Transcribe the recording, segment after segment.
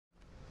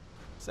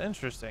It's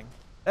interesting.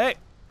 Hey,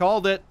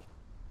 called it.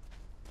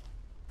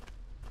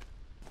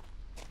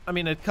 I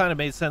mean, it kind of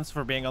made sense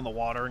for being on the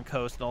water and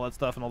coast and all that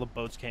stuff, and all the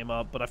boats came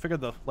up, but I figured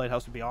the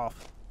lighthouse would be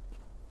off.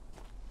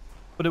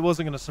 But it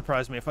wasn't going to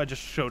surprise me if I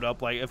just showed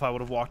up, like, if I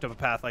would have walked up a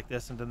path like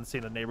this and didn't see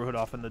the neighborhood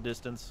off in the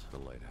distance. The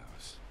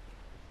lighthouse.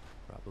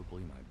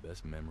 Probably my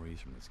best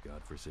memories from this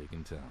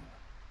godforsaken town.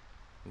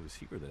 It was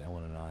here that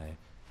Ellen and I...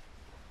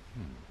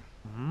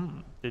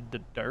 Did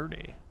the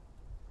dirty.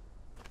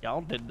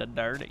 Y'all did the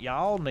dirty.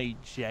 Y'all need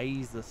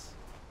Jesus.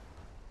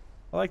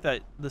 I like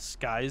that the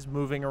sky's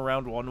moving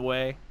around one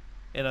way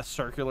in a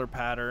circular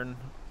pattern,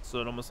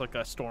 so it almost like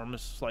a storm is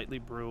slightly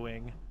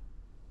brewing.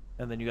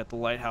 And then you got the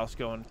lighthouse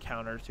going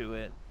counter to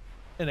it.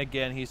 And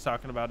again, he's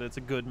talking about it's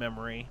a good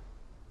memory.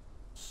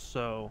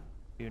 So,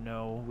 you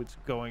know, it's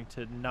going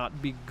to not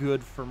be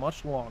good for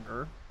much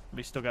longer.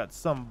 We still got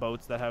some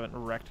boats that haven't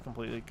wrecked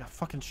completely. Got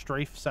fucking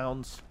strafe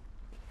sounds.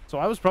 So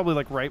I was probably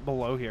like right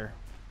below here.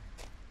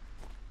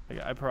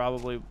 Like I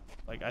probably,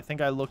 like, I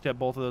think I looked at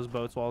both of those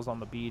boats while I was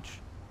on the beach.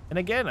 And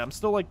again, I'm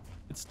still like,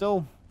 it's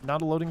still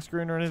not a loading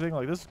screen or anything.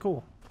 Like, this is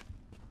cool.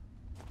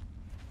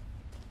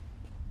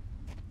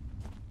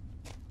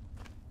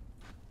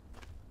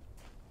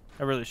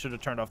 I really should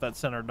have turned off that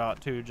center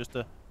dot too, just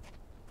to,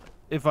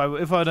 if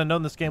I'd have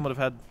known this game would have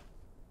had.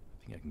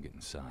 I think I can get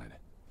inside.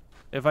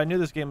 If I knew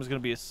this game was gonna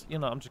be, you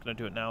know, I'm just gonna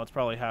do it now. It's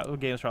probably the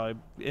game's probably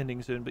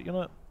ending soon, but you know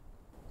what?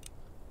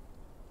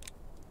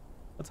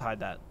 Let's hide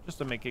that just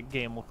to make a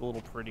game look a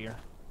little prettier.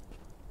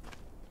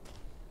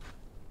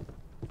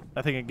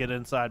 I think I can get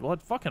inside. Well,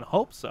 I'd fucking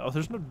hope so.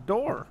 There's no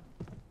door.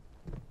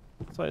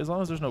 So as long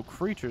as there's no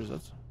creatures,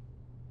 that's.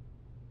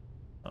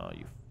 Oh,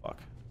 you fuck.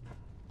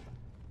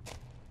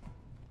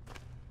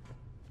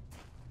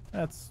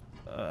 That's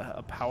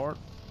a power.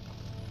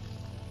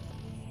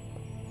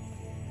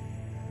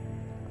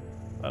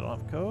 I don't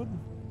have code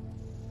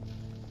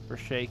for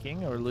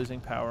shaking or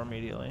losing power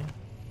immediately.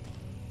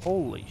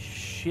 Holy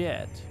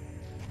shit.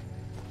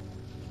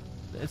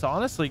 It's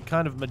honestly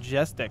kind of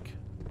majestic.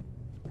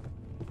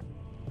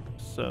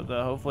 So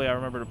hopefully I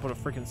remember to put a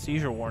freaking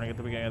seizure warning at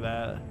the beginning of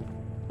that.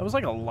 That was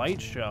like a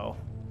light show.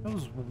 That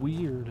was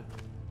weird.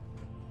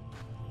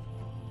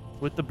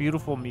 With the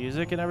beautiful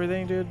music and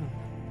everything, dude.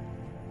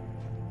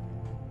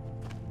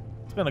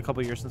 It's been a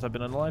couple years since I've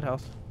been in the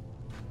lighthouse.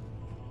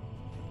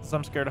 Because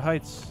I'm scared of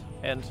heights.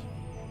 And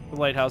the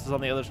lighthouse is on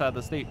the other side of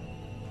the state.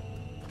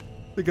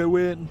 I think I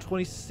went in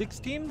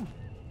 2016?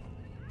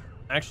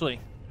 Actually,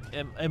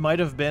 it might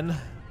have been.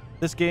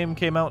 This game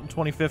came out in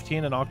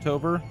 2015 in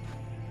October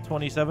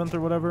 27th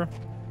or whatever.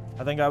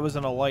 I think I was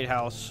in a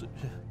lighthouse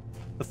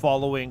the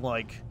following,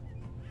 like,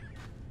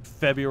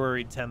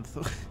 February 10th.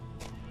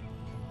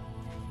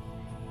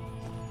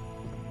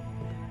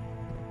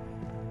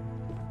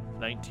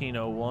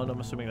 1901. I'm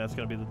assuming that's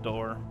going to be the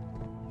door.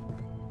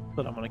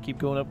 But I'm going to keep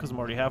going up because I'm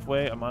already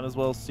halfway. I might as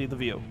well see the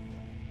view.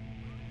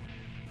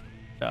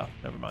 Oh,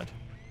 never mind.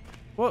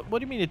 What do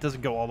you mean it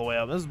doesn't go all the way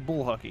up? This is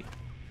bull hucky.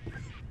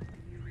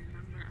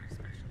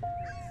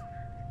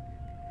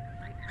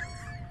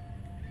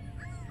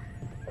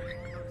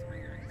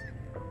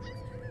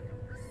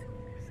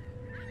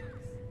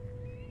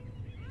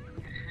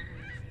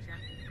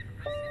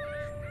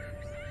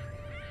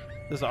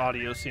 This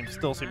audio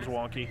still seems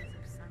wonky.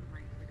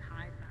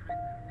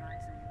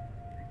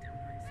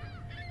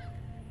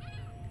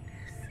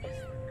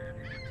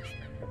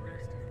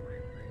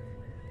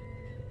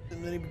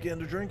 And then he began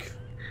to drink.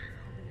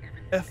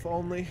 F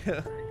only.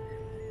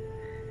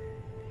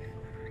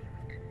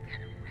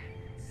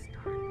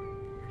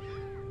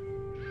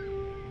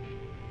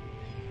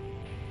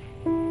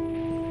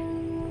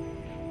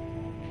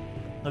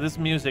 Now, this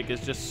music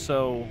is just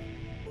so...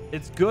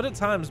 It's good at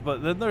times,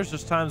 but then there's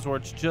just times where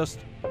it's just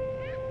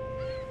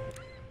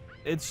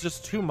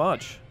too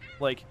much.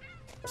 Like,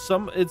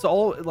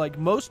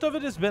 most of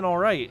it has been all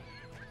right.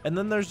 And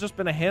then there's just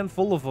been a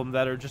handful of them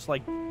that are just,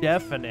 like,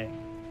 deafening.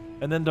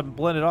 And then to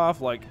blend it off,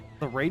 like,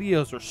 the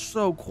radios are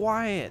so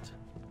quiet.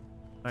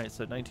 All right,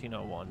 so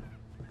 1901.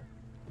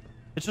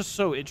 It's just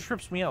so, it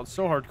trips me out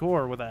so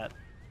hardcore with that.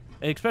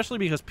 Especially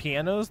because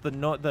pianos,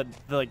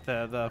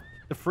 the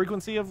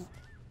frequency of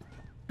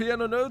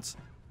piano notes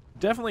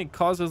definitely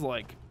causes,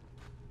 like,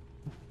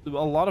 a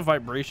lot of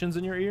vibrations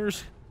in your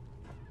ears.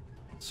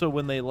 So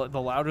when the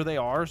louder they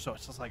are, so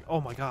it's just like,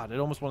 oh my god, it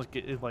almost wants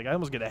to get, like, I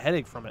almost get a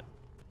headache from it.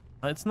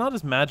 It's not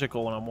as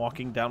magical when I'm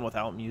walking down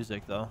without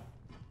music, though.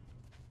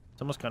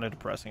 It's almost kind of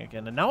depressing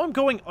again. And now I'm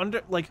going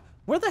under, like,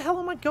 where the hell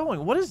am I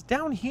going? What is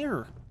down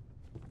here?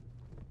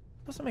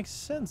 Doesn't make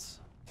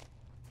sense.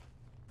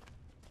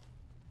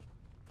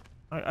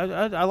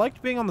 I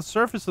liked being on the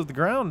surface of the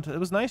ground. It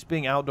was nice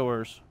being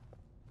outdoors.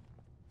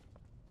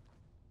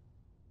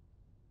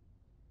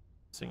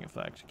 Seeing if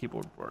that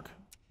keyboard would work.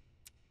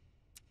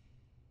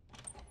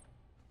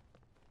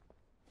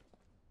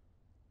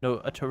 No,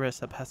 a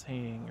tourist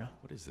passing.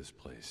 What is this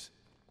place?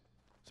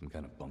 Some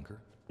kind of bunker?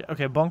 Yeah,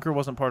 okay, bunker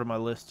wasn't part of my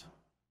list.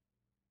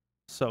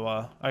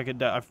 So, I could...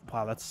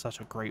 wow, that's such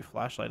a great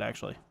flashlight,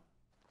 actually.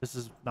 This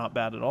is not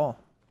bad at all.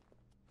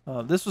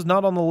 This was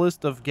not on the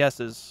list of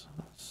guesses.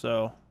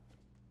 so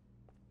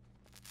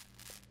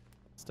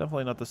it's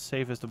definitely not the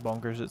safest of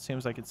bunkers. It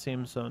seems like it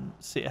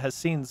has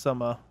seen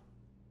some,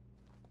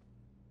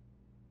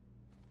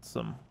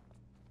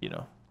 you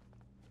know,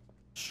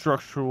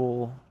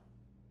 structural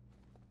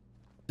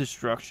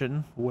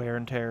destruction, wear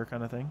and tear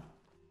kind of thing.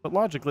 But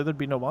logically, there'd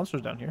be no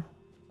monsters down here.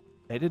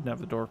 They didn't have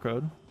the door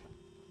code.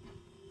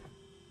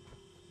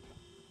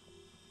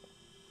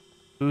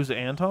 Who's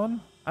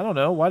Anton? I don't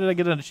know. Why did I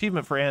get an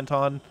achievement for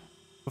Anton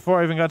before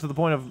I even got to the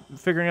point of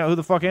figuring out who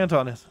the fuck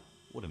Anton is?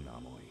 What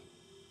anomaly?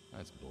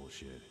 That's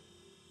bullshit.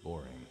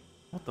 Boring.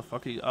 What the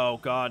fuck are you... Oh,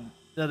 God.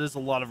 That is a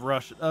lot of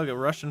Russian... Okay,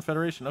 Russian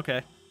Federation.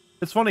 Okay.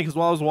 It's funny, because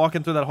while I was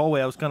walking through that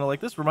hallway, I was kind of like,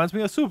 this reminds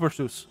me of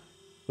Supersus,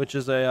 which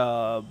is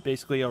a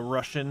basically a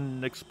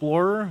Russian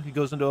explorer. He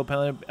goes into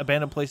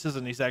abandoned places,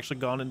 and he's actually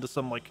gone into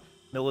some, like,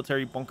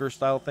 military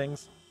bunker-style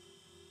things.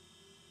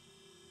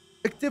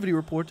 Activity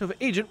report of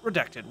Agent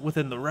Redacted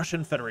within the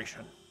Russian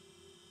Federation.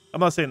 I'm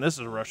not saying this is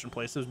a Russian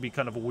place. This would be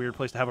kind of a weird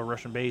place to have a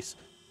Russian base,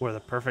 or the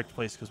perfect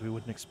place, because we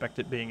wouldn't expect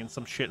it being in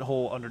some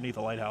shithole underneath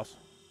a lighthouse.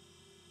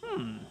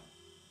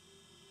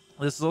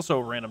 This is also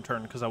a random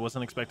turn, because I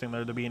wasn't expecting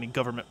there to be any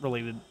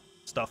government-related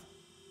stuff.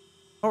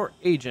 Our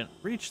agent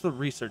reached the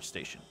research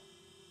station.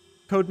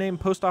 Codename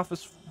Post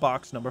Office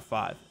Box Number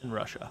 5 in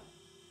Russia.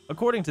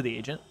 According to the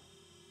agent,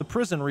 the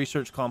prison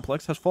research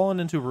complex has fallen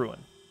into ruin.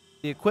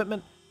 The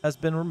equipment has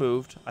been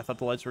removed. I thought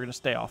the lights were going to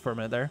stay off for a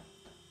minute there.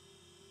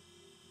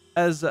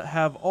 As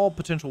have all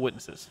potential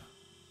witnesses.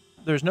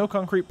 There's no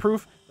concrete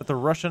proof that the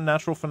Russian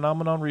Natural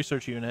Phenomenon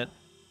Research Unit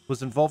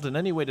was involved in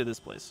any way to this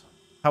place.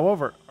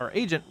 However, our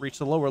agent reached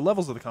the lower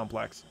levels of the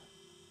complex.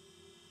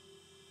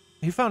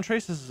 He found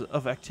traces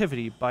of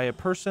activity by a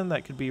person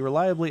that could be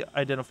reliably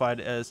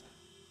identified as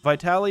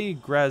Vitaly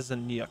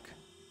Grazenyuk,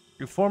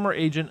 a former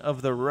agent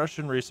of the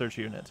Russian Research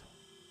Unit.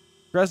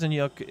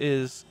 Grazenyuk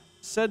is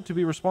said to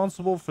be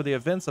responsible for the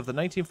events of the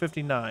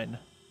 1959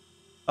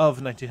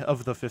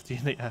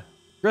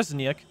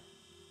 Grazenyuk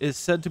is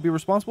said to be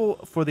responsible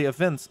for the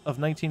events of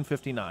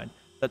 1959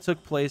 that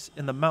took place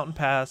in the mountain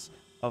pass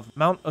of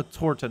Mount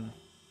Otorten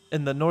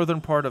in the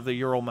northern part of the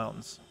Ural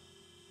Mountains.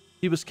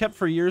 He was kept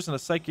for years in a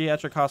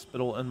psychiatric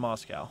hospital in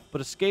Moscow,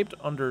 but escaped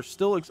under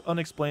still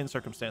unexplained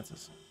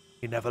circumstances.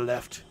 He never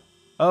left.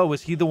 Oh,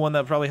 was he the one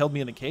that probably held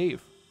me in a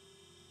cave?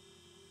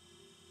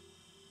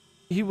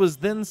 He was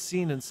then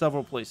seen in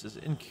several places,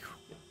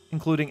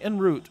 including en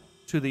route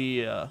to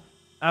the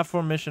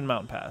aforementioned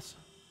mountain pass.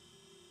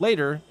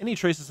 Later, any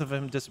traces of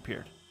him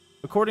disappeared.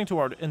 According to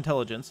our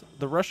intelligence,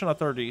 the Russian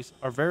authorities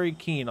are very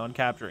keen on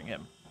capturing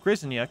him.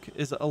 Grazenyuk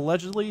is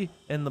allegedly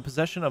in the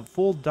possession of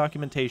full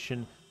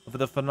documentation of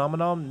the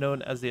phenomenon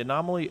known as the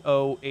anomaly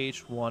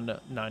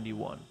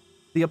OH191,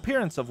 the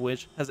appearance of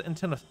which has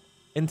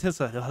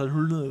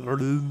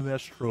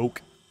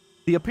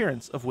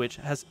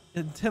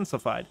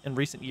intensified in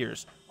recent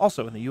years,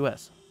 also in the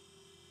U.S.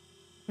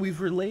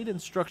 We've relayed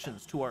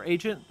instructions to our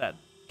agent that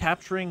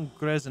capturing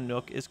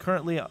Grazenyuk is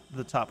currently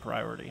the top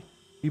priority.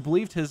 We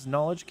believed his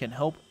knowledge can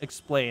help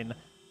explain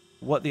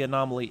what the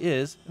anomaly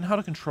is and how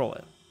to control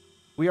it.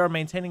 We are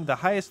maintaining the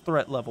highest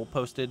threat level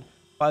posted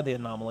by the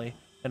anomaly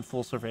and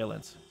full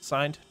surveillance.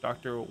 Signed,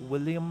 Dr.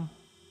 William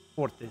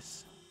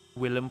Fortis.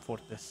 William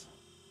Fortis.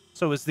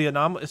 So is the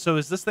anomaly? So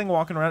is this thing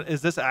walking around?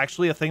 Is this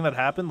actually a thing that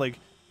happened? Like,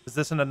 is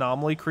this an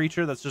anomaly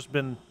creature that's just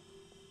been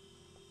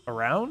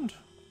around?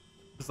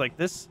 It's like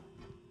this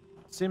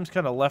seems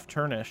kind of left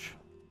turnish.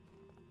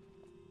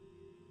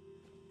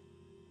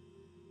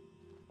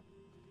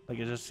 Like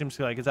it just seems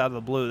like it's out of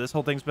the blue. This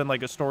whole thing's been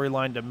like a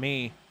storyline to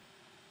me.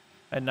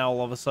 And now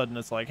all of a sudden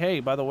it's like, hey,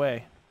 by the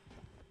way.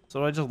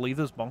 So do I just leave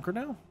this bunker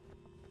now?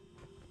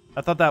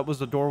 I thought that was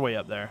the doorway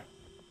up there.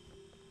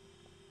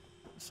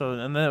 So,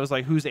 and then it was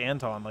like, who's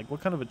Anton? Like,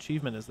 what kind of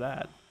achievement is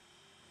that?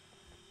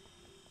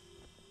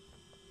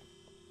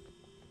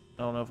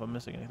 I don't know if I'm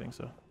missing anything,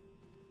 so.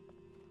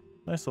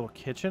 Nice little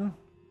kitchen.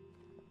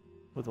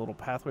 With a little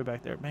pathway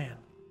back there. Man.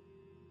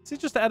 See,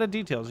 just added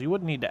details. You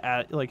wouldn't need to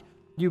add, like,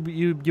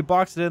 you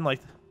box it in,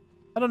 like,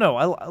 I don't know.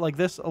 I like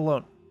this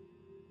alone.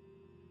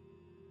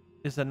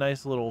 It's a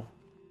nice little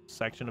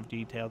section of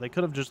detail. They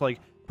could have just, like,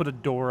 put a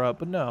door up,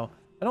 but no.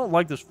 I don't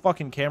like this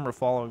fucking camera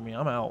following me.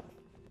 I'm out.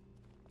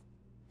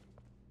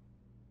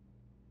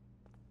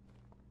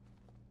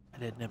 I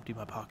didn't empty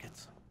my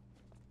pockets.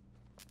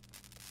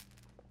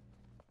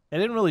 I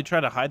didn't really try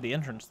to hide the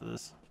entrance to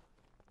this.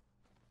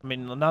 I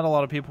mean, not a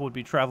lot of people would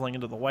be traveling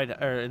into the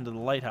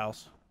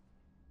lighthouse.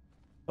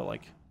 But,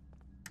 like,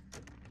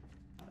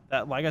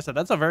 that, like I said,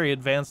 that's a very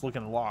advanced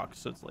looking lock.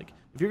 So it's like,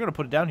 if you're going to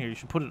put it down here, you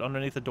should put it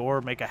underneath the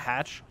door, make a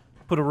hatch,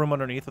 put a room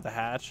underneath with a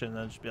hatch, and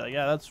then just be like,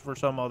 yeah, that's for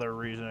some other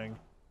reasoning.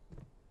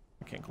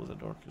 I can't close the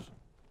door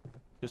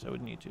because I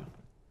would need to.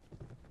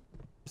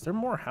 Is there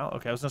more house?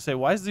 Okay, I was going to say,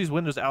 why is these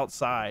windows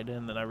outside?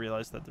 And then I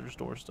realized that there's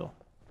doors still.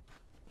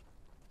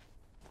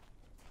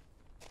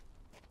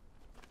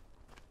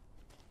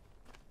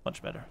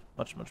 Much better.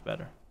 Much, much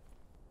better.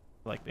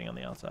 I like being on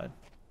the outside.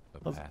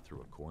 A path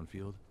through a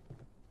cornfield?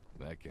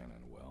 That can't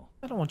end well.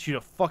 I don't want you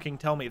to fucking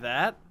tell me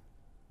that.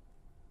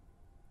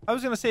 I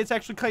was gonna say it's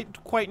actually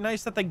quite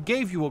nice that they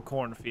gave you a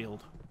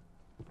cornfield.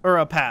 Or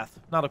a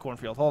path, not a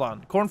cornfield. Hold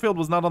on. Cornfield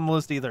was not on the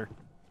list either.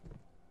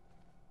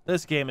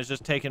 This game is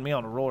just taking me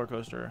on a roller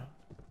coaster.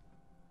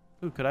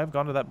 Ooh, could I have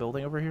gone to that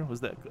building over here?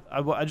 Was that...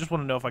 I just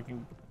want to know if I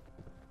can...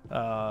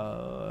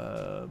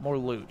 more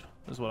loot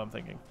is what I'm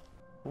thinking.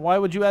 Why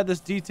would you add this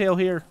detail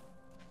here?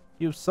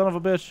 You son of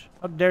a bitch.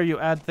 How dare you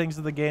add things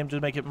to the game to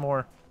make it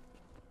more...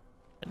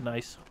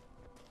 nice.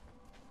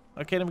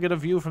 I can't even get a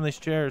view from these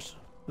chairs.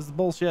 This is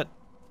bullshit.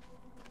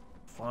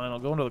 Fine, I'll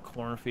go into the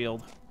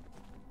cornfield.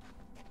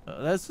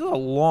 That's a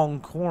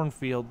long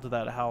cornfield to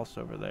that house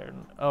over there.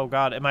 Oh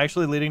god, am I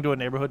actually leading to a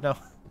neighborhood now?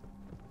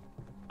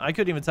 I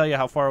couldn't even tell you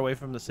how far away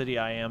from the city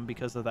I am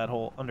because of that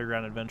whole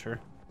underground adventure.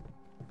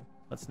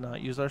 Let's not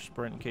use our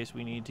sprint in case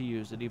we need to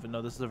use it, even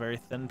though this is a very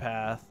thin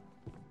path.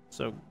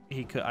 So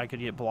I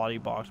could get bloody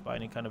boxed by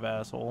any kind of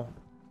asshole.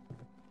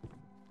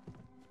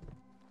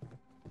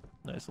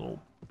 Nice little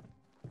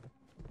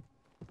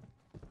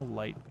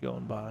light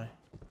going by.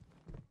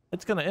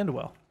 It's gonna end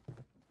well.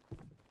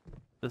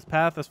 This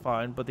path is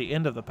fine, but the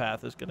end of the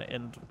path is gonna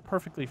end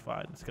perfectly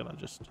fine. It's gonna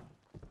just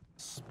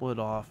split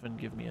off and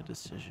give me a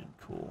decision.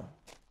 Cool.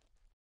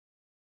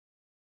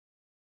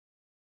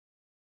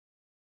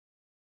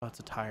 Oh, it's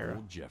a tire.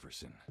 Old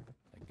Jefferson.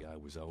 That guy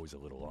was always a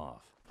little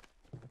off.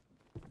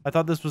 I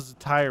thought this was a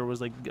tire, was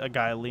like a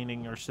guy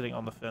leaning or sitting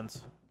on the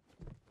fence.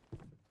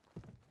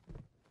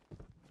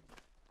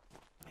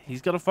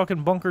 He's got a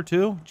fucking bunker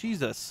too?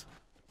 Jesus.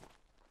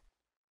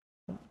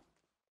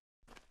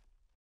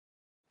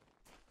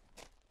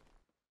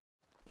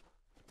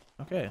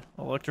 Okay,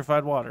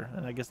 electrified water.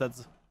 And I guess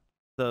that's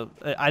the...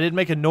 I didn't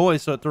make a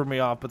noise, so it threw me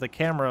off, but the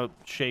camera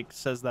shake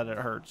says that it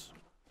hurts.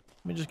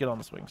 Let me just get on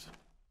the swings.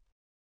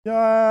 Yay!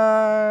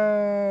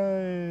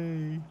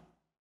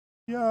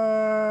 Yay!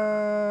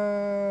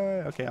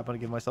 Okay, I'm gonna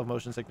give myself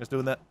motion sickness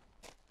doing that.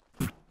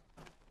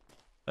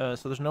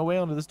 So there's no way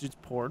onto this dude's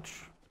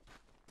porch.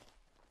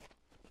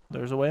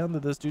 There's a way onto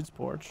this dude's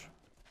porch.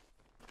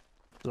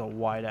 There's a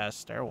wide-ass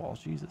stairwell.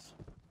 Jesus.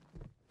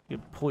 You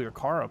can pull your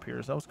car up here.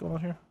 Is that what's going on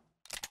here?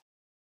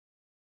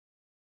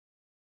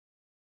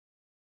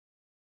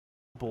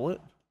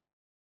 Bullet?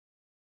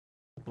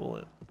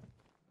 Bullet.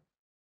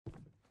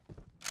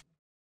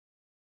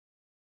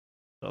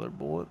 Another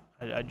bullet?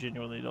 I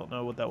genuinely don't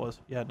know what that was.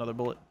 Yeah, another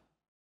bullet.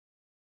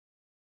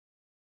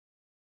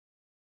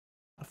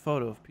 A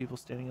photo of people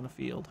standing in a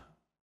field.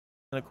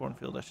 In a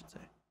cornfield, I should say.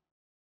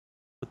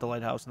 With the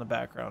lighthouse in the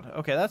background.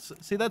 Okay,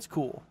 that's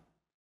cool.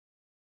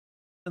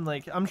 And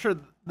like, I'm sure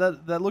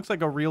that looks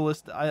like a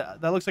realist.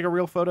 That looks like a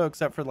real photo,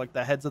 except for like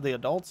the heads of the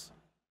adults.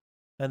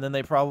 And then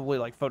they probably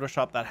like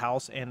photoshopped that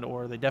house, and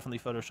or they definitely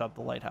photoshopped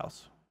the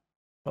lighthouse.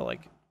 But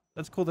like,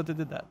 that's cool that they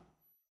did that.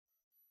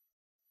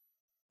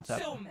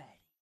 So, Maddie,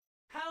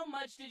 how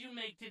much did you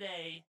make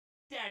today?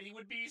 Daddy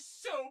would be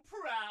so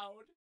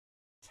proud.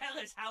 Tell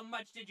us, how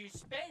much did you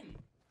spend?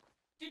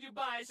 Did you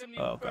buy some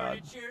new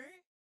furniture?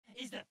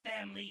 Is the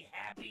family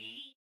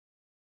happy?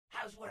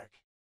 How's work?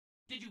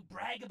 Did you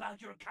brag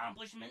about your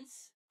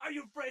accomplishments? Are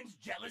your friends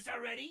jealous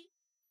already?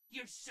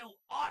 You're so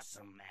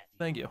awesome, Matthew.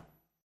 Thank you.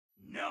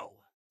 No,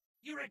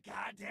 you're a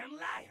goddamn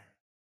liar.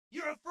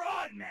 You're a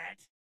fraud,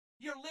 Matt.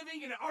 You're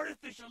living an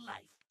artificial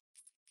life.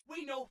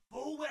 We know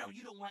full well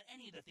you don't want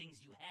any of the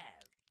things you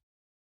have.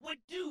 What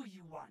do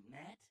you want,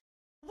 Matt?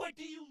 What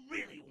do you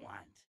really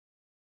want?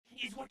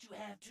 Is what you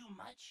have too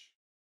much?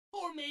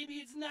 Or maybe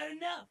it's not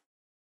enough?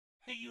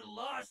 You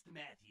lost,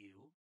 Matthew.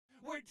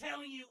 We're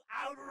telling you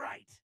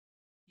outright.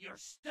 You're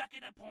stuck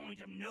at a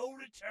point of no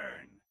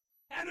return.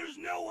 And there's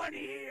no one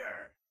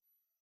here.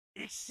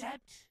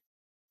 Except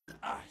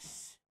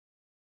us.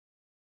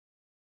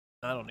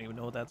 I don't even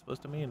know what that's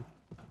supposed to mean.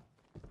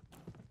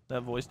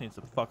 That voice needs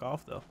to fuck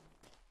off, though.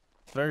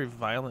 It's very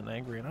violent and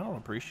angry, and I don't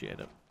appreciate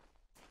it.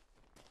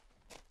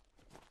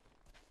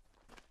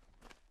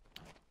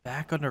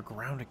 Back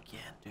underground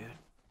again, dude.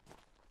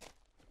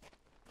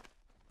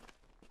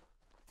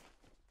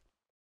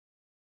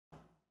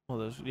 Well,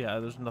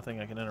 there's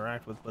nothing I can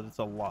interact with, but it's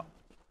a lot.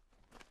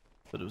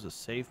 But it was a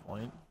save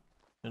point.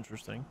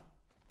 Interesting.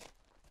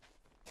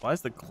 Why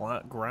is the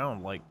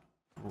ground like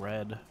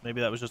red? Maybe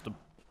that was just a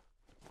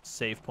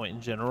save point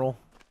in general.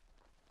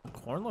 The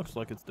corn looks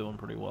like it's doing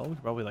pretty well. We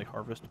could probably like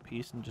harvest a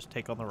piece and just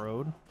take on the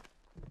road.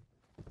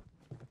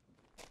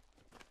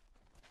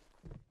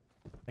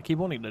 I keep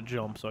wanting to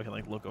jump so I can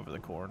like look over the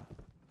corn.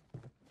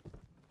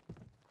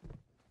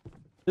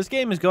 This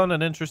game has gone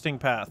an interesting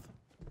path.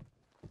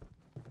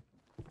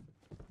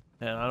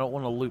 And I don't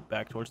want to loop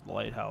back towards the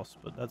lighthouse,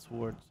 but that's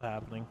where it's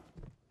happening.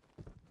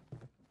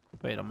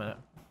 Wait a minute.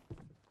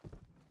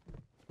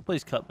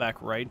 Please cut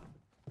back right.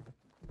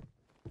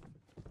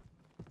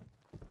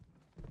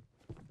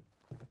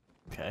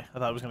 Okay, I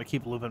thought I was going to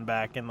keep looping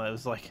back, and I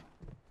was like...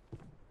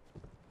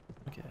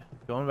 Okay,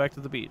 going back to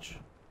the beach.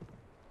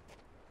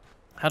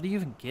 How do you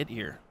even get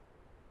here?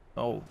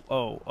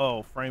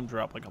 Oh, frame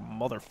drop like a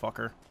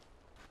motherfucker.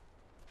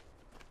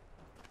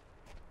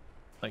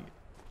 Like,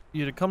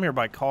 you'd come here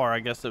by car, I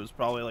guess it was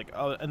probably like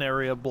an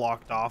area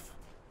blocked off.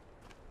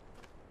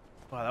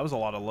 Wow, that was a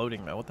lot of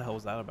loading, though. What the hell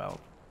was that about?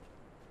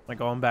 Like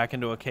going back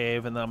into a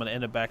cave, and then I'm gonna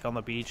end up back on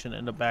the beach, and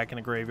end up back in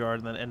a graveyard,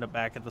 and then end up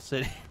back at the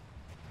city.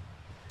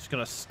 Just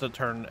gonna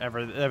turn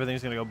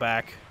everything's gonna go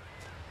back.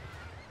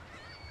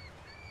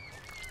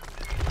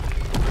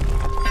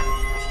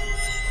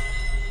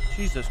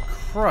 Jesus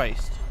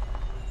Christ!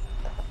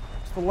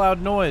 What's the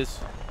loud noise?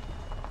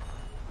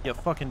 You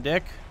fucking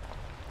dick!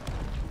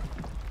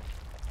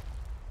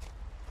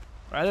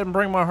 I didn't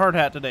bring my hard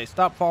hat today.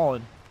 Stop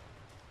falling.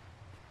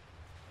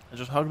 I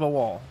just hug the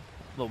wall.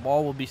 The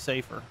wall will be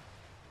safer.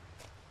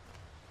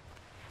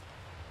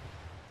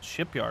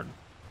 Shipyard.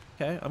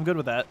 Okay, I'm good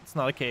with that. It's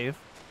not a cave.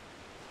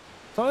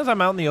 As long as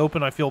I'm out in the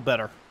open, I feel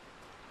better.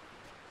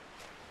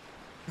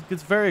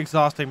 It's very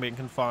exhausting being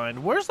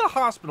confined. Where's the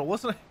hospital?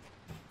 Wasn't it?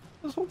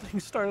 This whole thing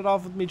started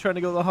off with me trying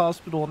to go to the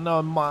hospital, and now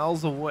I'm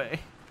miles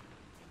away.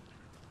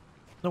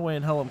 No way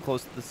in hell I'm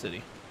close to the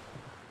city.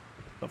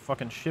 The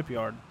fucking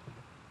shipyard.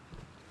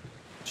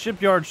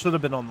 Shipyard should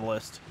have been on the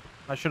list.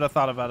 I should have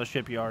thought about a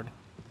shipyard.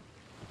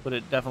 But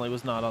it definitely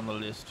was not on the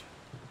list.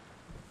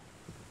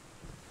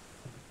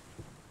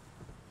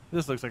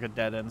 This looks like a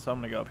dead end, so I'm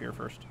gonna go up here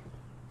first.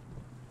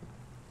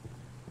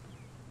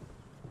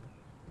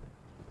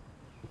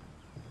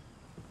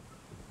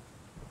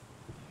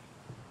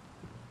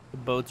 The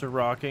boats are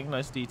rocking.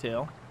 Nice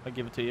detail. I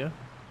give it to you.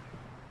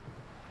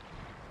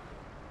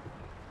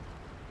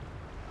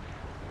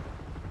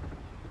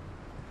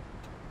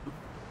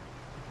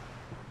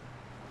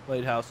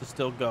 Lighthouse is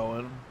still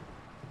going.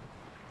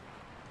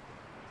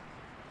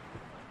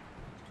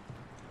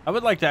 I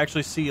would like to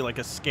actually see like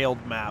a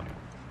scaled map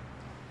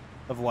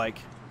of like,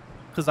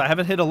 because I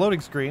haven't hit a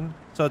loading screen,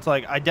 so it's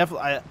like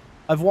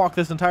I've walked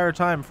this entire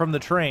time from the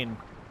train,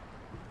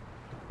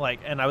 like,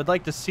 and I would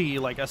like to see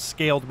like a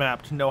scaled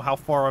map to know how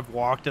far I've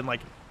walked and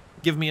like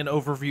give me an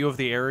overview of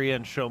the area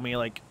and show me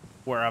like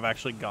where I've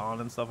actually gone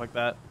and stuff like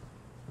that.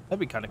 That'd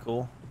be kind of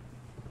cool.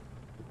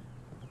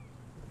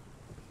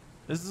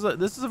 This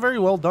is a very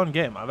well done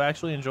game. I'm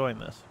actually enjoying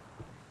this.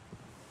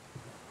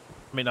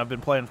 I mean, I've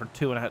been playing for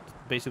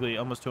basically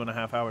almost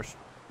 2.5 hours.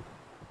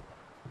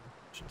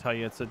 Should tell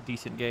you it's a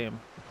decent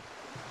game.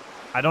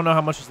 I don't know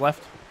how much is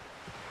left.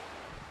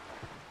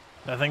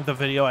 I think the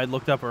video I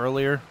looked up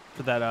earlier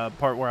for that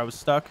part where I was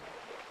stuck.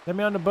 Get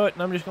me on the boat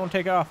and I'm just gonna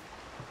take off.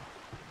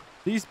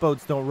 These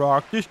boats don't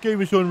rock. This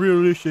game is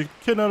unrealistic.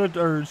 0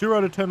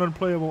 out of 10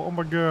 unplayable. Oh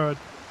my god.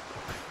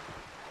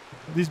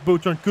 These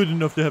boats aren't good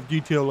enough to have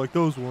detail like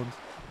those ones.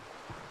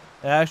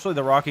 Actually,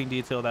 the rocking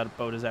detail of that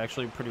boat is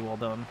actually pretty well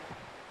done.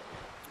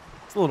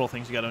 It's the little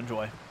things you gotta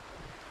enjoy.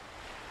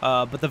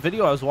 But the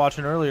video I was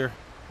watching earlier,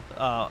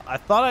 I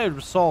thought I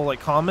saw like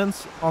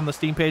comments on the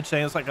Steam page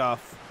saying it's like a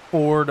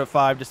 4 to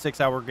 5 to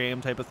 6 hour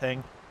game type of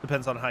thing.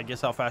 Depends on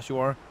how fast you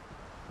are.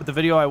 But the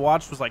video I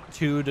watched was like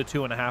 2 to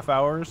 2.5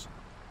 hours.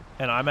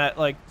 And I'm at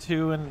like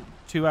 2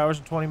 hours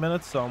and 20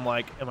 minutes. So I'm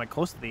like, am I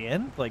close to the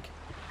end? Like,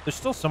 there's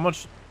still so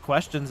much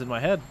questions in my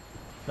head.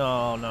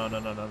 No.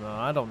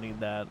 I don't need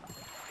that.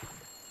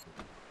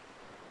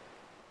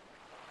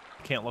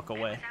 Can't look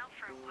away. Out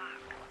for a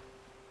walk.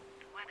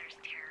 The weather's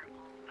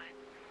terrible, but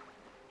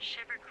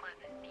Shipyard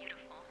is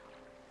beautiful.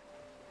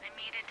 I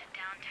made it to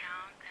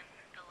downtown, then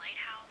the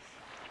lighthouse,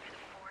 through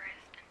the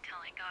forest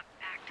until I got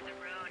back to the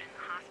road and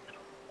the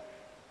hospital.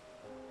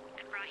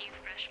 I brought you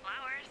fresh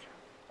flowers.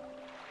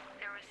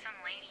 There was some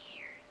lady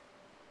here.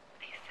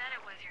 They said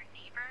it was your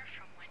neighbor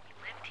from when you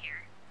lived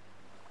here.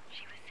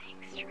 She was saying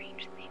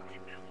strange things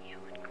about you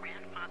and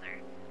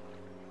grandfather.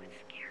 It was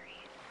scary.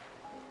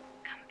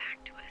 Come back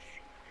to us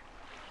soon.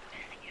 We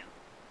miss you.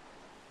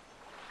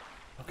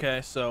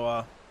 Okay,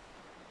 so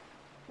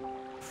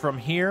from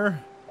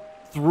here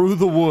through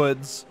the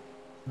woods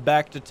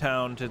back to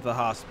town to the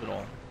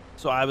hospital.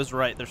 So I was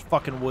right, there's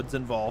fucking woods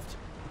involved.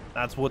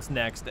 That's what's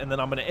next. And then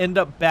I'm gonna end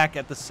up back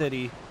at the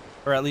city,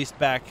 or at least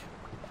back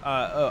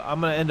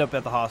I'm gonna end up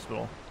at the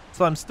hospital.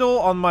 So I'm still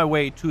on my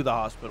way to the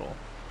hospital.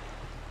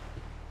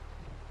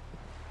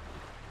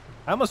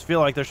 I almost feel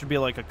like there should be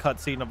like a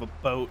cutscene of a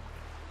boat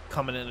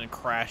coming in and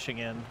crashing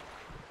in.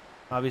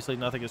 Obviously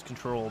nothing is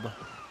controlled.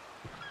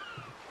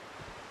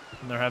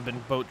 And there have been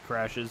boat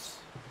crashes.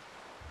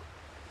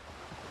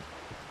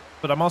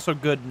 But I'm also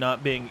good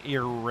not being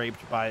ear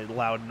raped by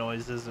loud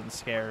noises and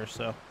scares,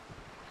 so.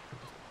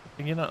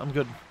 And you know, I'm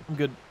good. I'm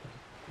good.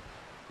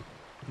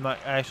 I'm not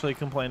actually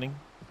complaining.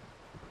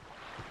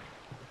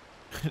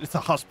 It's a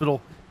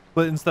hospital,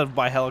 but instead of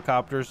by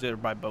helicopters, they're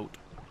by boat.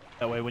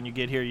 That way when you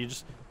get here,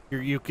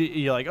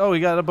 you're like, oh, we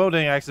got a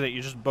boating accident.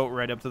 You just boat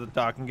right up to the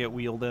dock and get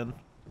wheeled in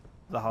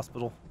the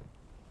hospital.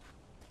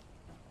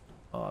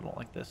 Oh, I don't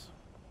like this.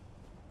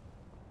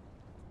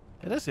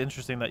 It is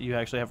interesting that you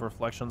actually have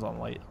reflections on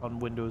light on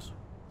windows.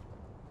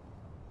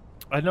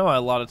 I know a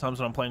lot of times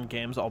when I'm playing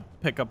games, I'll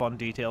pick up on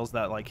details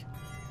that like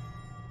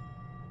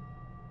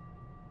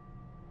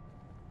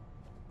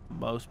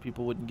most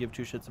people wouldn't give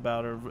two shits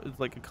about, or it's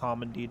like a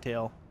common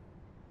detail.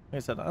 Like I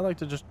said, I like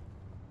to just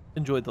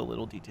enjoy the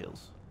little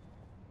details.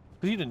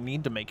 Because you didn't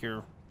need to make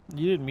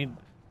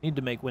need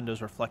to make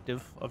windows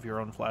reflective of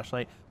your own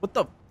flashlight. What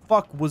the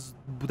fuck was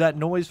that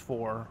noise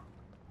for?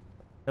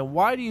 And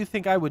why do you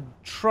think I would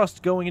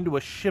trust going into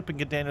a shipping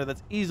container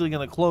that's easily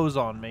going to close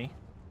on me?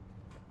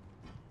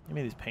 Give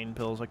me these pain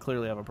pills. I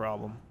clearly have a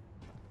problem.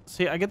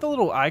 See, I get the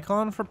little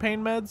icon for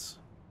pain meds,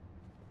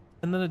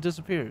 and then it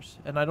disappears.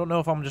 And I don't know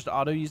if I'm just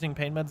auto-using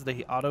pain meds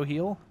to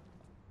auto-heal,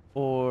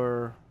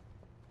 or...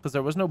 because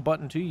there was no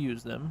button to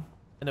use them.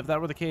 And if that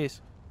were the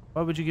case,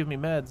 why would you give me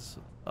meds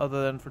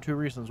other than for two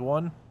reasons?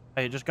 One,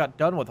 I just got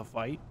done with a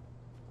fight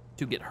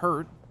to get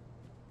hurt,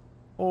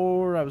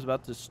 or I was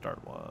about to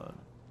start one.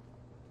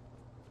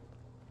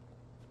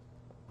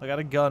 I got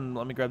a gun.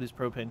 Let me grab these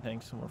propane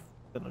tanks and we're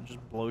gonna just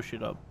blow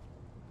shit up.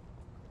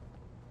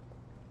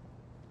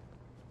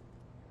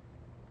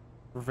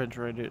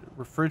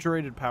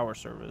 Refrigerated power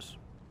service.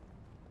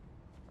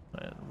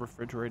 And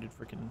refrigerated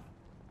freaking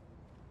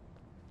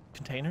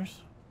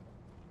containers?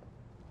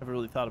 Never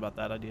really thought about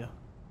that idea.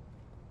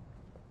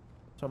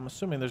 So I'm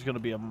assuming there's gonna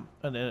be an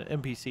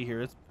NPC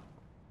here. It's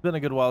been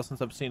a good while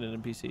since I've seen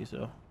an NPC,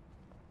 so.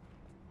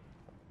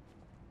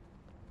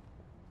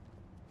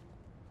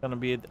 Gonna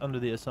be under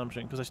the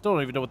assumption, because I still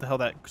don't even know what the hell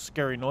that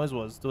scary noise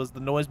was. Was the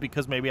noise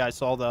because maybe I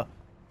saw the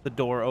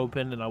door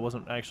open and I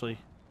wasn't actually,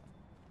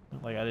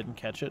 like, I didn't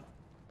catch it?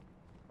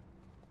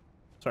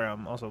 Sorry,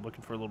 I'm also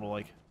looking for little,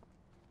 like,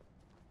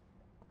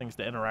 things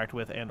to interact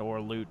with and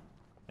or loot,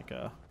 like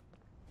a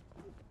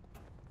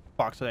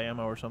box of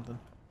ammo or something.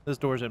 This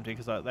door's empty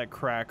because that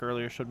crack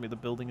earlier showed me the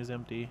building is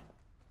empty.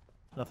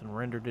 Nothing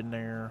rendered in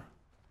there.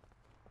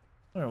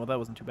 All right, well that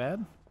wasn't too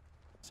bad.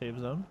 Save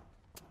zone.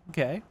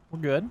 Okay, we're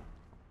good.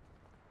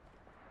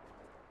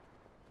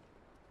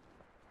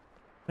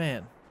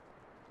 Man,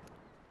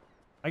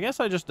 I guess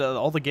I just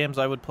all the games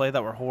I would play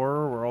that were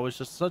horror were always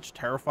just such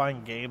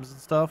terrifying games and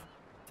stuff,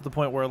 to the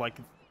point where, like,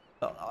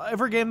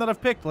 every game that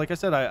I've picked, like I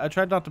said, I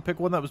tried not to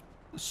pick one that was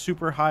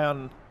super high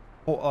on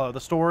the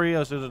story. I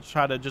was going to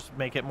try to just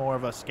make it more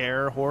of a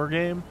scare horror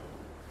game.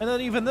 And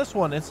then even this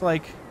one, it's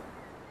like,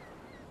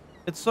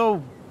 it's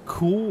so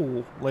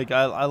cool. Like,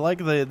 I like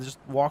the just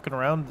walking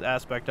around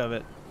aspect of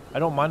it. I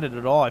don't mind it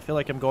at all. I feel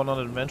like I'm going on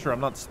an adventure.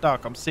 I'm not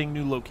stuck. I'm seeing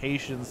new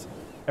locations.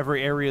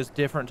 Every area is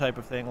different type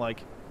of thing.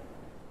 Like,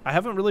 I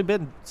haven't really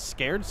been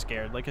scared.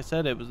 Like I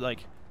said, it was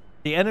like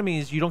the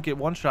enemies, you don't get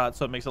one shot,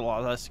 so it makes it a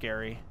lot less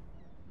scary.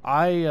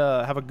 I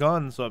have a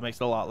gun, so it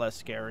makes it a lot less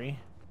scary.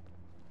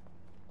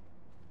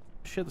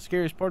 Shit, the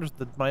scariest part is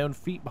my own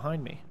feet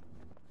behind me.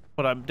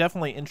 But I'm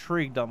definitely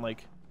intrigued on,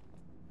 like,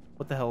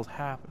 what the hell is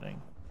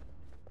happening.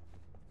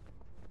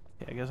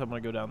 Okay, I guess I'm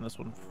gonna go down this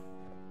one.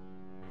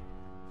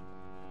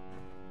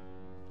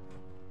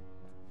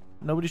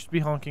 Nobody should be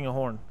honking a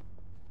horn.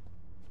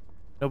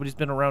 Nobody's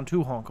been around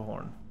to honk a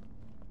horn.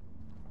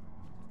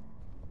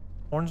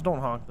 Horns don't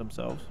honk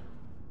themselves.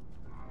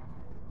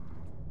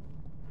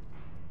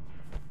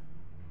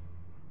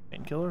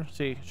 Painkiller?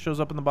 See, it shows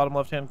up in the bottom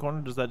left-hand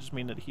corner. Does that just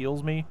mean it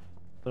heals me?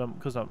 But I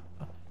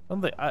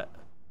don't think I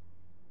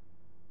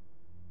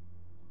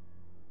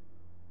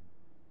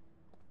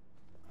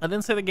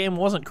didn't say the game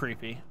wasn't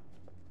creepy.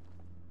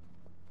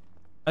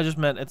 I just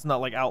meant it's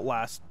not like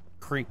Outlast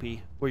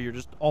creepy, where you're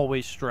just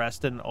always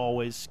stressed and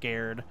always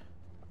scared.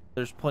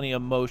 There's plenty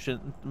of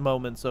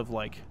moments of,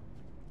 like,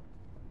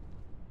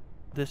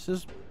 this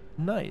is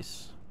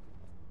nice.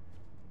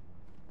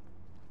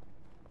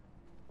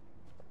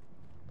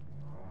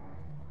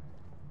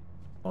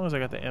 As long as I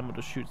got the ammo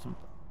to shoot some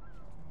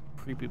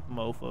creepy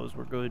mofos,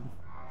 we're good.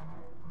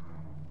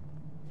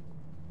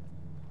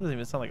 Doesn't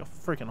even sound like a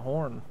freaking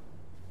horn.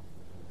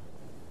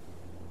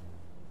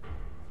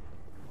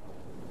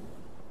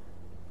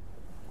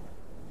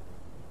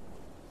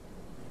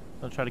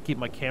 I'll try to keep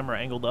my camera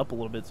angled up a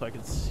little bit so I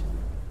can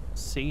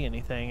see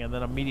anything, and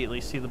then immediately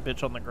see the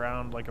bitch on the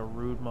ground like a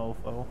rude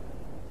mofo.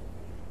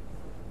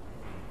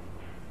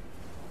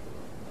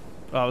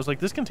 Oh, I was like,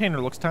 this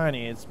container looks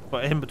tiny. It's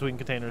in between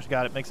containers.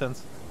 Got it. Makes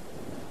sense.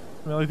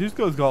 I'm like, these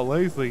guys got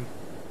lazy.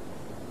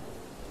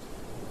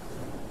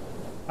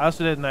 I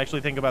also didn't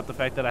actually think about the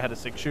fact that I had a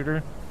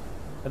 6-shooter,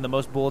 and the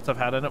most bullets I've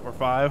had in it were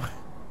 5.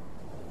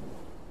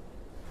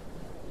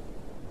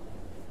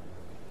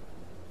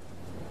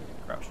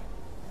 Crouch.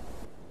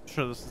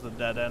 Sure, this is a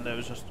dead end. It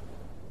was just,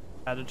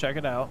 had to check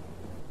it out.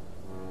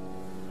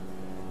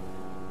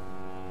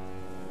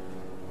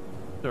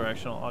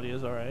 Directional audio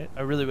is alright.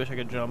 I really wish I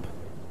could jump.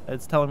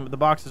 It's telling me, the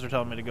boxes are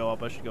telling me to go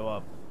up. I should go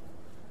up.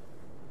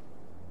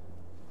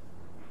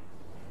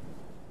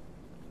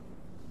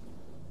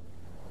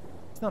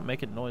 It's not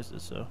making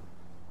noises, so.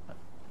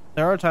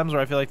 There are times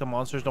where I feel like the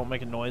monsters don't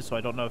make a noise, so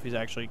I don't know if he's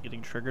actually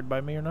getting triggered by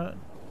me or not.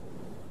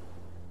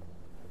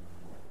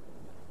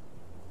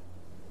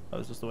 Oh,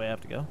 is this the way I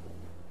have to go?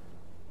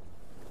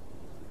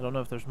 I don't know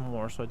if there's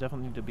more, so I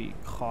definitely need to be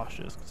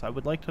cautious, because I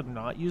would like to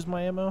not use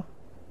my ammo.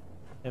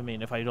 I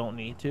mean, if I don't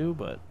need to,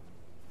 but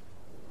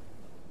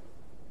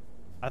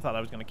I thought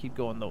I was going to keep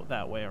going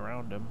that way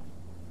around him.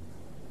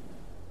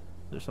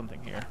 There's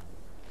something here.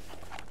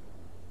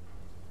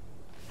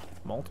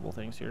 Multiple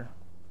things here.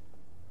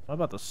 I'm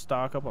about to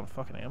stock up on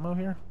fucking ammo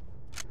here.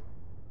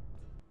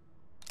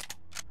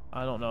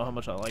 I don't know how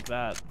much I like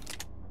that.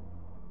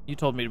 You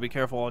told me to be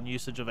careful on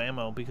usage of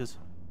ammo because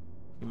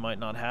you might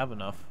not have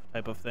enough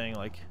type of thing.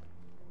 Like,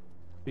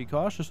 be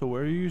cautious of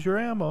where you use your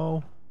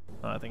ammo.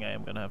 Oh, I think I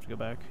am gonna have to go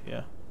back.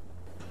 Yeah.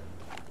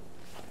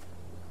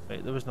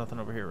 Wait, there was nothing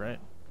over here, right?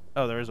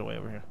 Oh, there is a way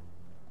over here.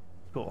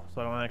 Cool.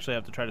 So I don't actually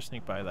have to try to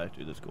sneak by that.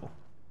 Dude, that's cool.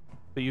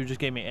 But you just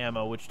gave me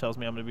ammo, which tells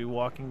me I'm gonna be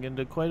walking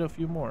into quite a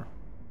few more.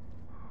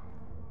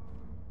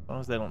 As long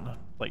as they don't,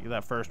 like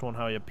that first one,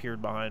 how he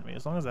appeared behind me.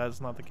 As long as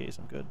that's not the case,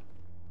 I'm good.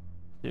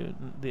 Dude,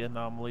 the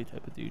anomaly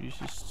type of dude. He's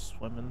just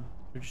swimming.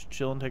 You're just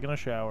chilling, taking a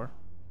shower.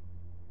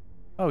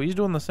 Oh, he's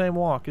doing the same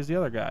walk as the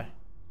other guy.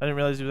 I didn't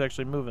realize he was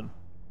actually moving.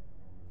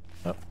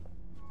 Oh. What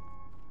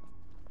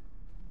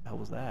the hell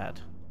was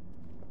that?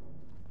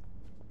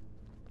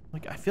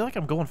 Like, I feel like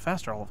I'm going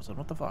faster all of a sudden.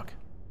 What the fuck?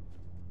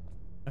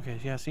 Okay,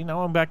 yeah, see,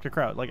 now I'm back to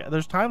crowd. Like,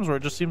 there's times where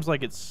it just seems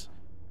like it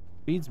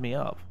speeds me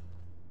up.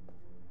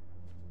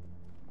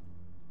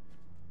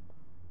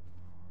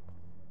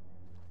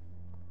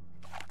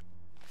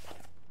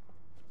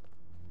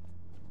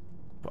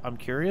 I'm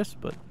curious,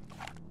 but...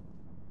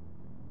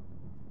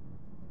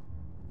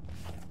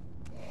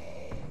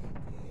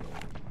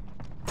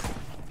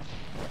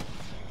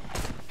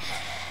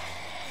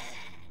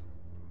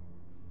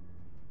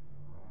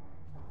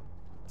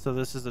 So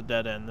this is a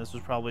dead end. This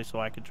was probably so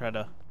I could try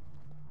to...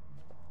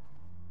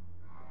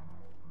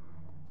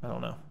 I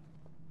don't know.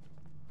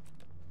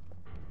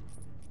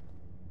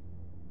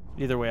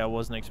 Either way, I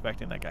wasn't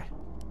expecting that guy.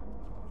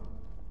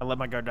 I let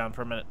my guard down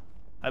for a minute.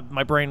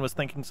 My brain was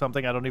thinking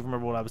something. I don't even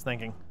remember what I was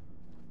thinking.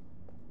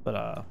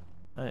 But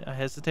I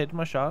hesitated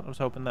my shot. I was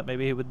hoping that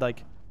maybe he would,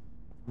 like,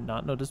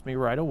 not notice me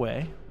right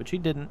away. Which he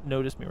didn't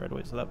notice me right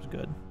away, so that was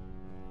good.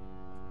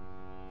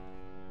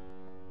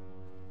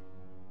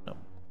 No.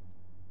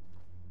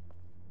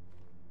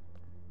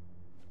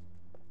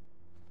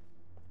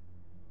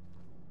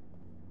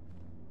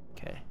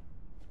 Okay.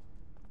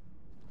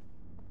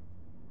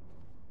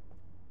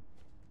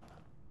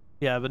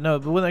 Yeah, but no,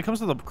 but when it comes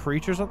to the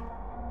creatures...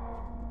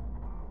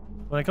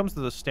 When it comes to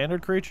the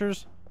standard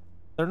creatures,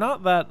 they're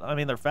not that, I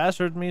mean, they're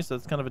faster than me, so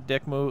it's kind of a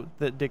dick move,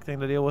 dick thing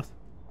to deal with.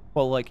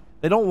 Well, like,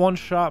 they don't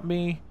one-shot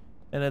me,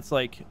 and it's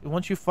like,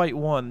 once you fight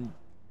one,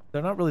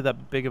 they're not really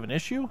that big of an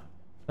issue.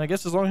 And I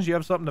guess as long as you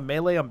have something to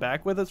melee them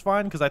back with, it's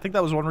fine, because I think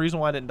that was one reason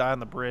why I didn't die on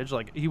the bridge.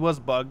 Like, he was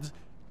bugged,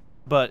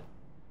 but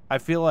I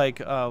feel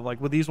like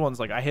with these ones,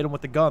 like, I hit them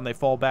with the gun, they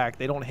fall back,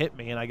 they don't hit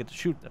me, and I get to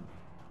shoot them.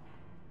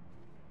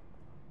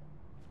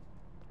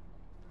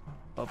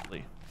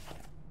 Lovely.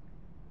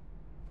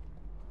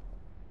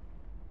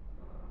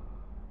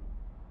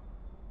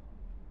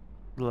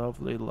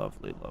 Lovely,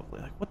 lovely, lovely.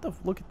 Like, what the...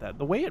 Look at that.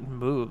 The way it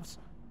moves.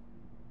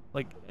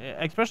 Like,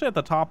 especially at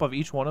the top of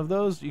each one of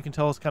those, you can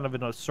tell it's kind of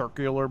in a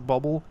circular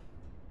bubble.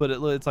 But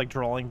it's like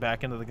drawing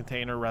back into the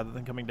container rather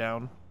than coming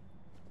down.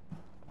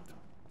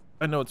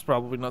 I know it's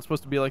probably not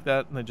supposed to be like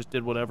that, and they just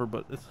did whatever,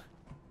 but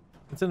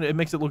it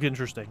makes it look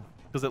interesting.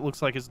 Because it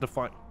looks like it's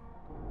defying...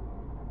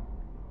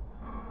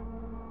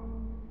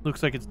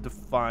 Looks like it's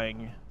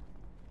defying...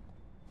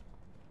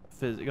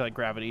 like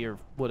gravity or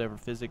whatever,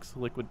 physics,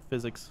 liquid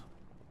physics.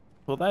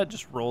 Well, that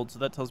just rolled, so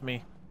that tells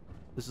me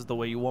this is the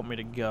way you want me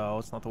to go.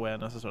 It's not the way I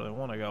necessarily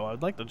want to go. I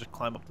would like to just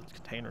climb up those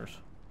containers.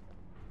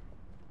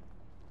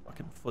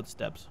 Fucking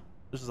footsteps.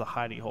 This is a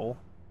hidey hole.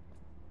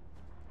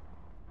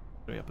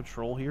 Do we have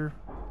patrol here?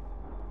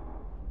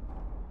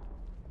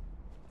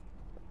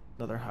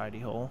 Another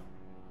hidey hole.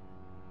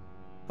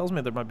 Tells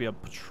me there might be a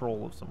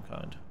patrol of some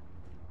kind.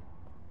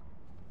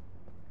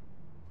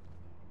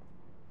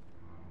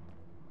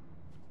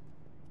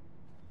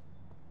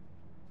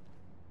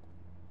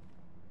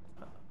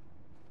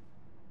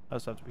 I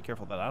just have to be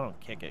careful that I don't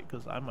kick it,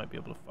 because I might be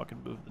able to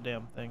fucking move the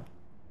damn thing.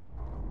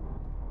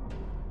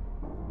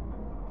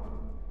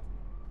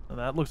 And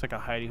that looks like a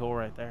hidey hole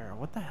right there.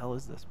 What the hell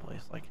is this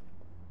place? Like,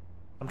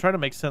 I'm trying to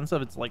make sense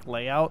of its, like,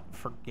 layout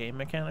for game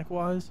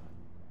mechanic-wise.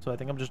 So I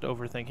think I'm just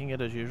overthinking it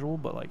as usual,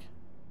 but, like...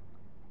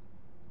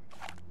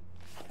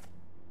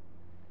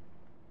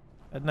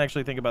 I didn't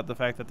actually think about the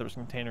fact that there was a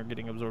container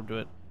getting absorbed to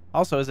it.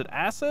 Also, is it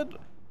acid?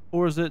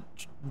 Or is it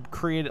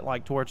created,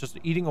 like, to where it's just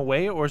eating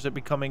away? Or is it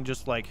becoming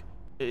just, like...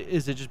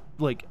 Is it just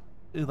like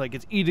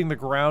it's eating the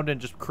ground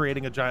and just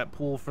creating a giant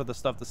pool for the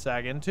stuff to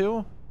sag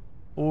into,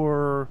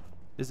 or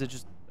is it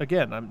just,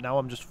 again,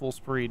 I'm just full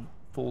speed,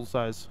 full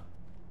size,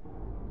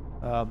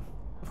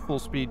 full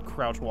speed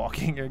crouch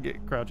walking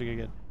again, crouching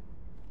again.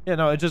 Yeah,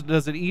 no,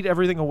 does it eat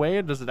everything away,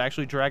 or does it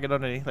actually drag it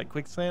underneath like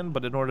quicksand?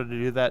 But in order to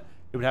do that,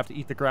 it would have to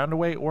eat the ground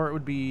away, or it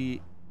would be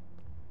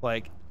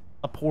like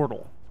a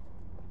portal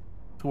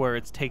to where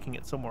it's taking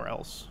it somewhere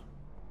else.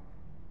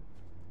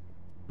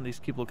 And these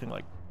keep looking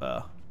like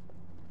notes.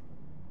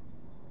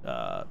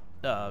 Or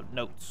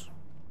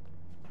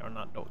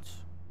not notes.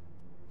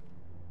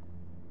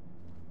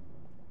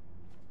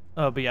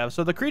 But yeah,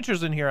 so the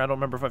creatures in here, I don't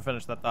remember if I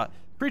finished that thought.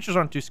 Creatures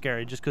aren't too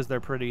scary just because they're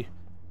pretty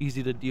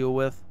easy to deal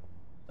with.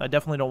 I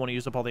definitely don't want to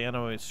use up all the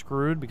ammo. It's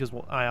screwed, because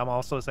I am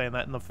also saying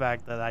that in the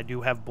fact that I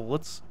do have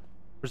bullets.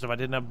 Whereas if I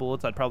didn't have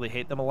bullets, I'd probably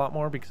hate them a lot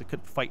more because I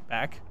couldn't fight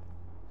back.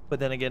 But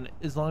then again,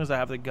 as long as I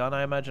have the gun,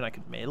 I imagine I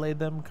could melee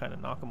them, kind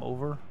of knock them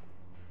over.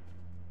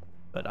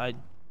 But I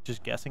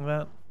Just guessing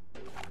that.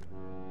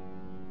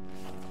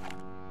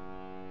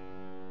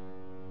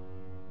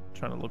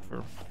 Trying to look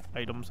for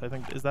items. I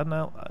think is that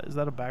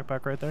a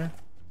backpack right there?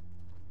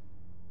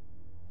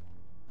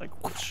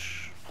 Like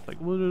whoosh, like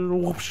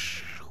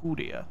whoosh,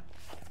 hoodia.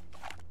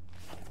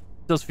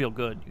 Does feel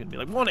good. You can be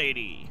like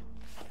 180.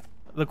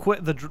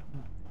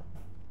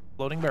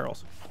 Loading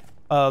barrels.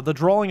 The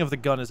drawing of the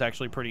gun is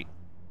actually pretty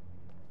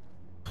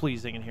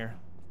pleasing in here.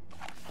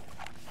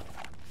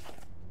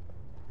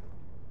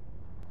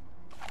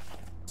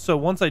 So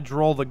once I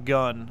draw the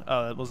gun,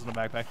 it wasn't a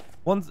backpack.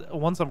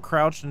 Once I'm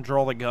crouched and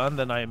draw the gun,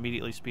 then I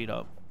immediately speed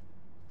up.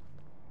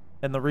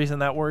 And the reason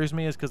that worries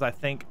me is because I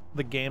think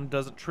the game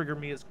doesn't trigger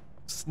me as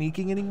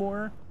sneaking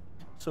anymore.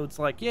 So it's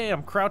like, yeah,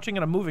 I'm crouching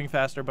and I'm moving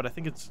faster, but I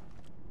think it's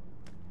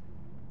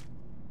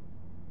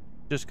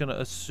just gonna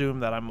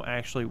assume that I'm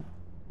actually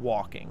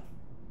walking.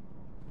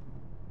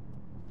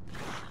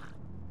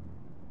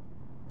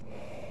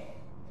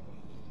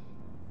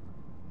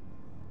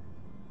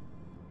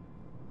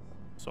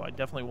 So I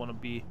definitely want to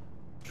be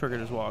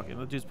triggered as walking.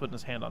 The dude's putting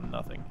his hand on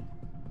nothing.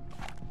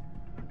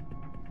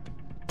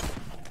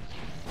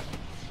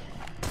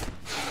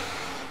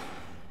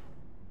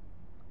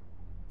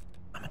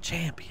 I'm a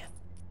champion.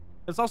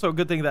 It's also a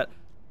good thing that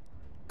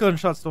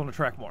gunshots don't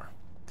attract more,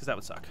 because that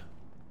would suck.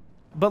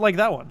 But like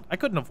that one, I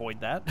couldn't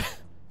avoid that.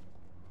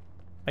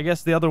 I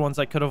guess the other ones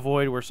I could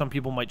avoid where some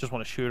people might just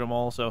want to shoot them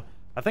all, so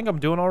I think I'm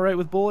doing all right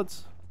with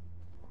bullets.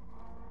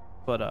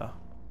 But,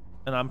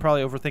 and I'm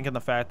probably overthinking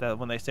the fact that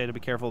when they say to be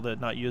careful to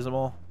not use them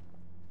all,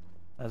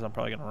 as I'm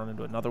probably going to run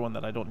into another one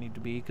that I don't need to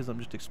be because I'm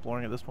just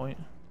exploring at this point.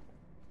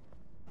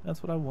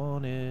 That's what I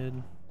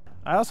wanted.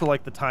 I also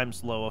like the time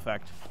slow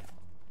effect.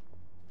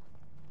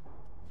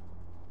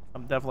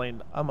 I'm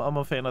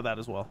a fan of that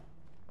as well.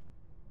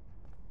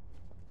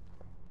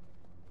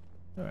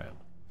 Alright.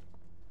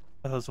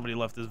 I thought somebody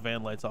left his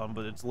van lights on,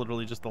 but it's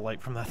literally just the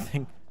light from that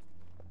thing.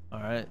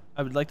 Alright.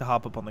 I would like to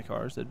hop up on the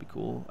cars. That'd be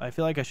cool. I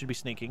feel like I should be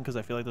sneaking because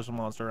I feel like there's a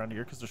monster around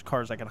here because there's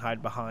cars I can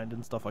hide behind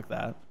and stuff like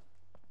that.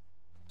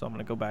 So I'm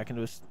going to go back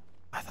into his...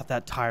 I thought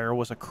that tire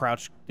was a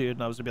crouch dude,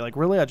 and I was going to be like,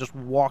 really? I just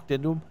walked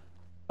into him?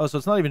 Oh, so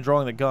it's not even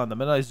drawing the gun. The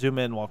minute I zoom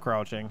in while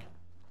crouching...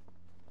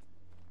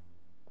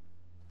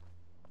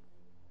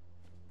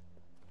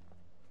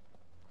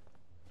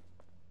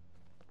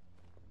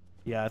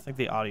 Yeah, I think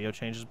the audio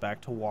changes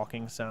back to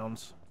walking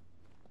sounds.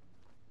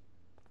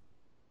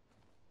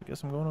 I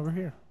guess I'm going over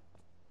here.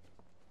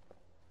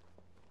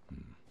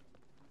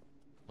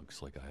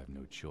 Looks like I have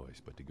no choice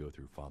but to go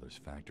through Father's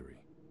factory.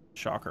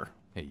 Shocker.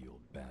 Hey, you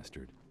old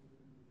bastard.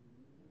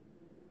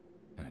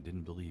 And I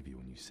didn't believe you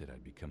when you said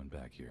I'd be coming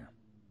back here.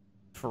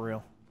 For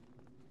real.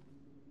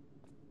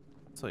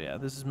 So yeah,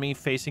 this is me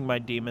facing my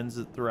demons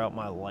throughout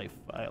my life,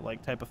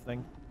 like type of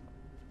thing.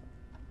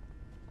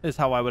 Is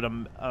how I would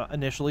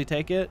initially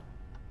take it.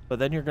 But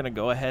then you're going to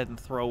go ahead and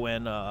throw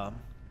in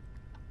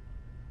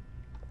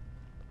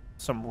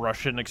some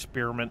Russian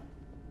experiment,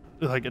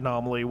 like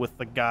anomaly with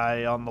the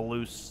guy on the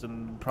loose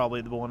and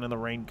probably the one in the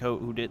raincoat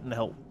who didn't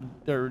help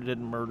or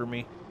didn't murder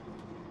me.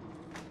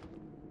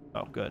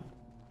 Oh, good.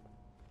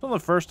 It's one of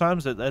the first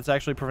times that that's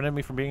actually prevented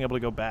me from being able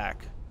to go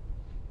back.